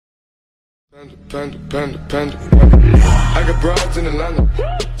Panda. I got broads in Atlanta.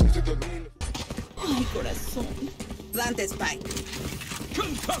 Ay, corazón. Plant spike.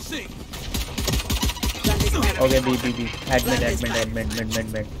 Concussing. Okay, B.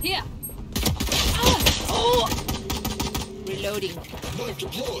 Admin. Here. Oh. Reloading.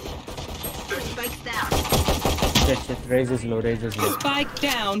 Spike down. Shit. Raise is low. Spike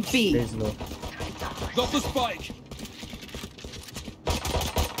down, B. Raise low. Got the spike.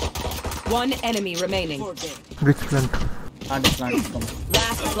 One enemy remaining. Which plant? Plant, come.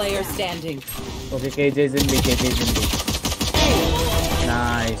 Last player standing. Okay, KJ's in B.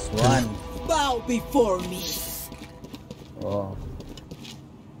 Nice one. Bow before me. Oh.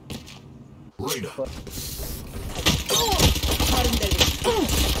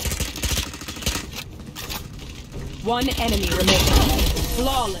 One enemy remaining.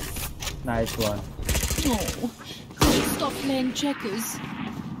 Flawless. Nice one. Oh, stop playing checkers.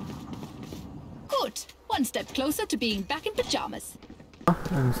 Good. One step closer to being back in pajamas.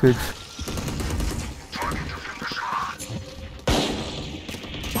 And 6.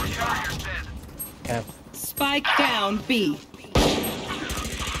 F. Spike down, B.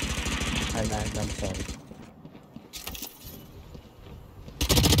 I'm sorry.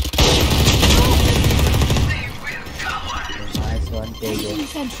 Nice one, KJ.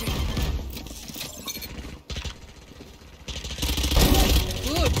 Sentry.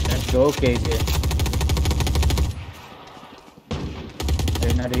 Let's go, KJ.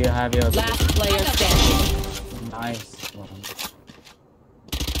 Reina, do you have your Last player standing. nice one?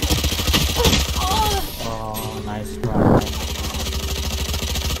 Oh, nice one.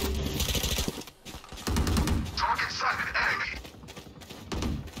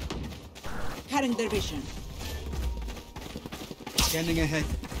 Cutting their vision. Scanning ahead.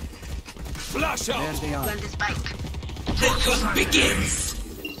 Flash out. There they are. Plant spike. The hunt begins.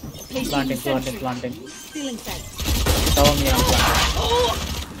 Planting. Stealing sight. Cover me, I'm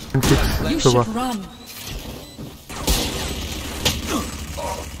planting. And 6. You Soba. should run.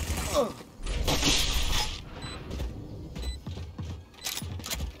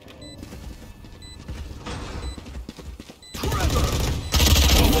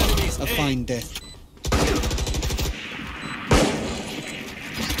 A fine death.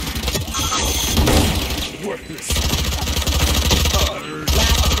 Worthless.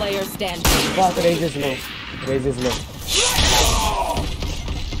 Last player standing. Fuck, raise is low.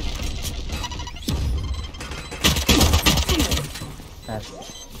 Nice.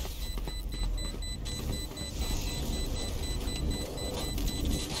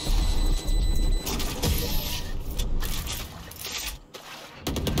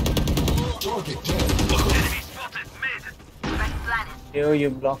 Yo, you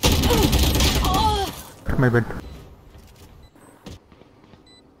blocked. My bad.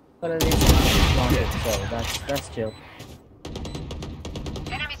 So that's chill.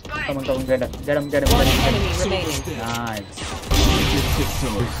 Come on, get him. One enemy remaining. Nice.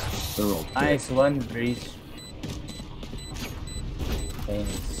 Nice one, Breach.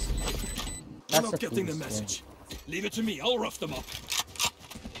 Thanks. I'm not getting the message. Leave it to me. I'll rough them up.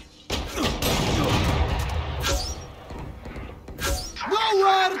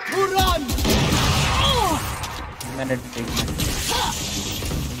 Nowhere to run.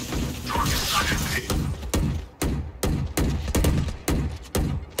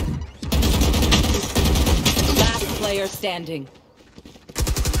 Last player standing.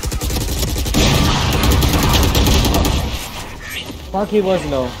 Fuck, he was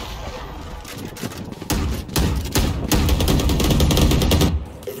low.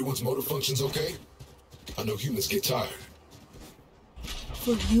 Everyone's motor functions okay? I know humans get tired.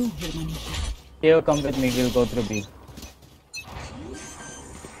 For you, hermanita. Theo, come with me. We'll go through B.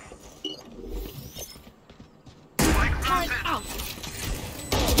 Out.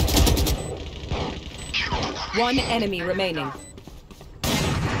 One enemy remaining.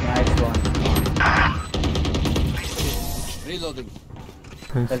 Nice one. Reloading.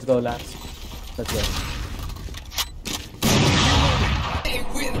 Let's go, lads. Let's go. They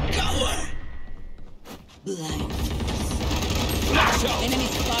will cover. Blind. Flash out. Enemy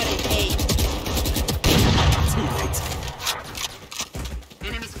spotted A. Too late.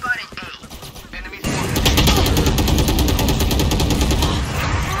 Enemy spotted A. Enemy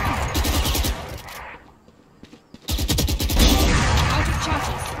Out of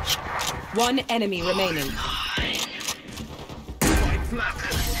charges. One enemy remaining.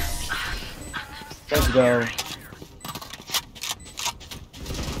 Let's go.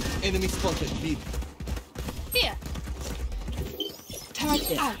 enemy spotted. Lead. Here.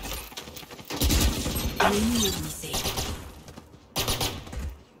 Target out.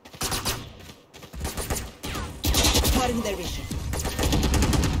 Cutting their vision.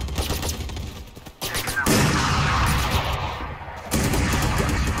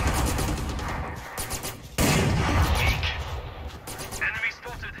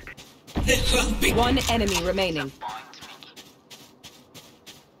 One enemy remaining.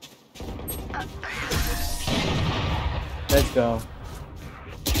 Let's go.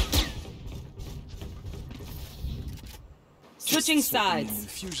 Switching sides.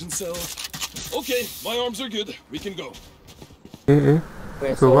 Fusion cell. Okay, my arms are good. We can go. A.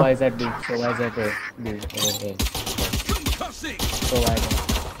 Wait, So so what? why is that B? So why is that A? B. A. Concussing. So why is that?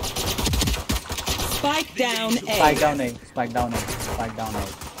 Spike down Spike A. down A. Spike down A. Spike down A.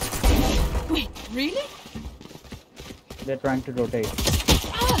 Wait, really? They're trying to rotate.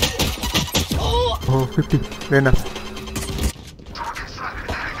 Oh, 50. Rena.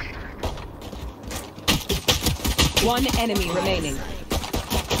 One enemy remaining.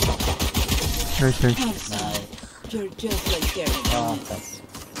 Nice, nice. Nice. You're just like Gary. Oh, that's...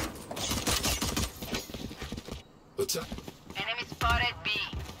 Attack. Enemy spotted B.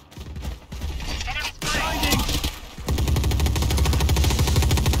 Enemy spotted.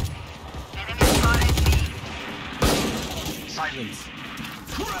 Enemy spotted B. Silence.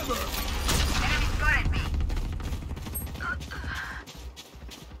 Trevor. Enemy spotted B.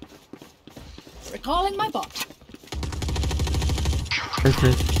 Recalling my bot. Nice,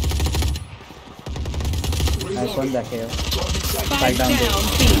 nice. Nice one back here. Spike down down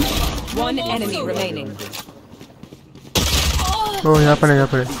B. One enemy remaining. Oh, यहाँ पर है, यहाँ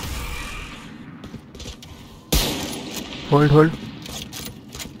पर है. Hold, hold.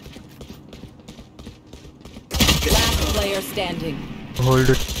 Last player standing. Hold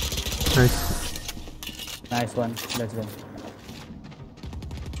it. Nice. Nice one. Let's go.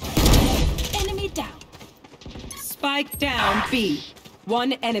 Enemy down. Spike down B.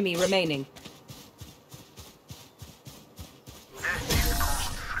 One enemy remaining.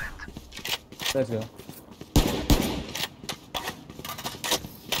 Let's go.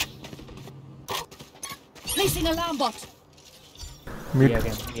 Placing alarm bot. B Mid.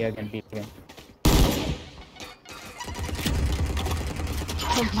 again. B again. B again.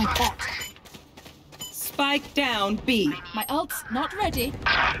 Hold my bot. Spike down B. My ult's not ready.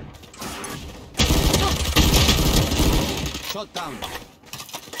 Shut down.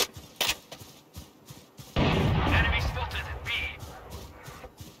 Enemy spotted B.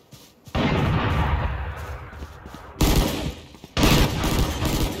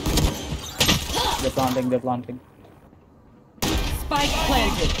 They're planting. They're planting. Spike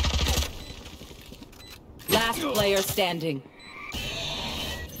planted. Last player standing.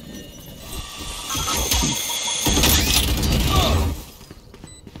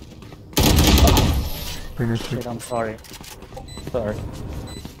 Finish Shit, it. I'm sorry. Sorry.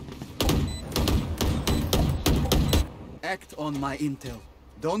 Act on my intel.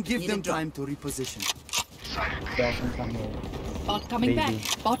 Don't give them time to reposition. Don't come here. Bot coming Baby.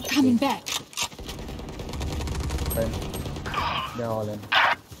 back. Bot coming back. Right. They're all in.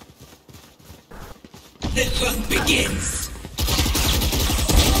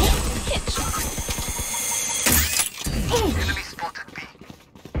 Enemy spotted B.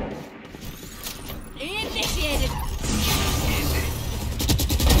 Initiated.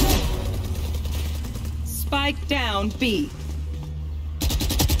 Spike down B.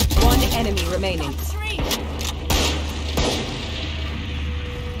 One enemy remaining. Three.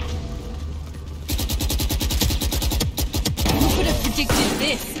 Who could have predicted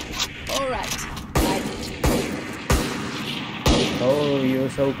this? All right. I did. Oh, you were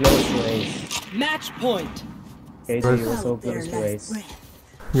so close to ace. Match point. Casey, you were so close to ace.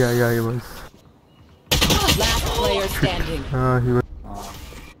 Yeah, he was. Last player standing. He was.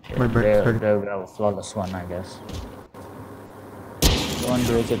 My bad, sorry. They'll have a flawless one, I guess. Don't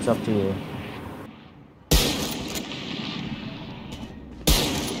do it, it's up to you.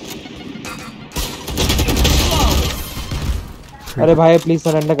 अरे भाई please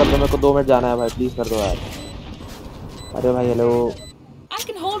surrender कर दो, मेरे को 2 minute जाना है भाई, please कर दो यार. अरे भाई hello, I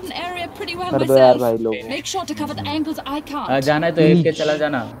can hold an area pretty well कर दो यार myself. भाई लोग. Make sure to cover the angles I can't. जाना है तो एक के चला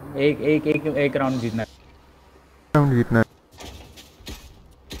जाना. एक राउंड जीतना है. राउंड जीतना है.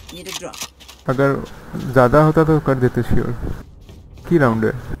 Need a drop. अगर ज़्यादा होता तो कर देते श्योर. की राउंड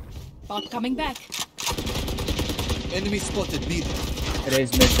है. Bot coming back. Enemy spotted B.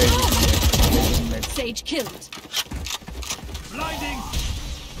 Raise mid, raise mid. Sage killed. Blinding.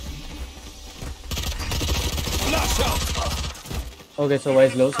 Flash out. Okay, so why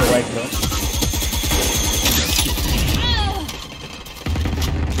is low? So why is low?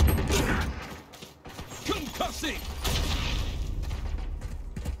 Concussing.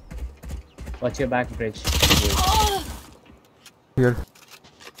 Watch your back bridge. Oh! Here.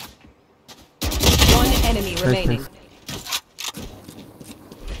 One enemy remaining.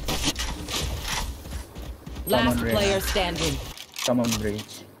 Last player standing. Come on,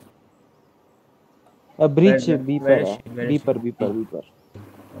 breach. Breach Where- B where पर is है, she? Where is B she? पर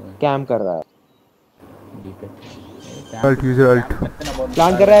cam कर रहा है, Ult, use your ult.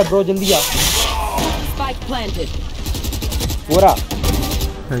 Plan कर रहा है bro, जल्दी आ। Spike planted. पूरा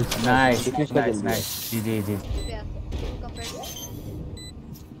Nice. Nice, Defuse का nice, जल्दी। nice. GG.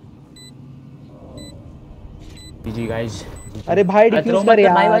 GG guys. अरे भाई डिफ्यूज कर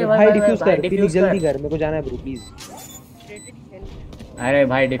यार, भाई डिफ्यूज कर, defuse प्लीज जल्दी कर। कर, मेरे को जाना है ब्रो प्लीज। अरे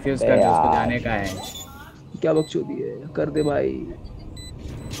भाई डिफ्यूज कर दे, उसको जाने का है। क्या बकचोदी है, कर दे भाई,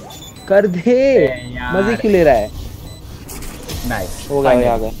 कर दे, यार। मजे क्यों ले रहा है? Nice. हो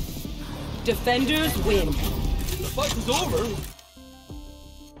गया, आ गया। Defenders win. The fight is over.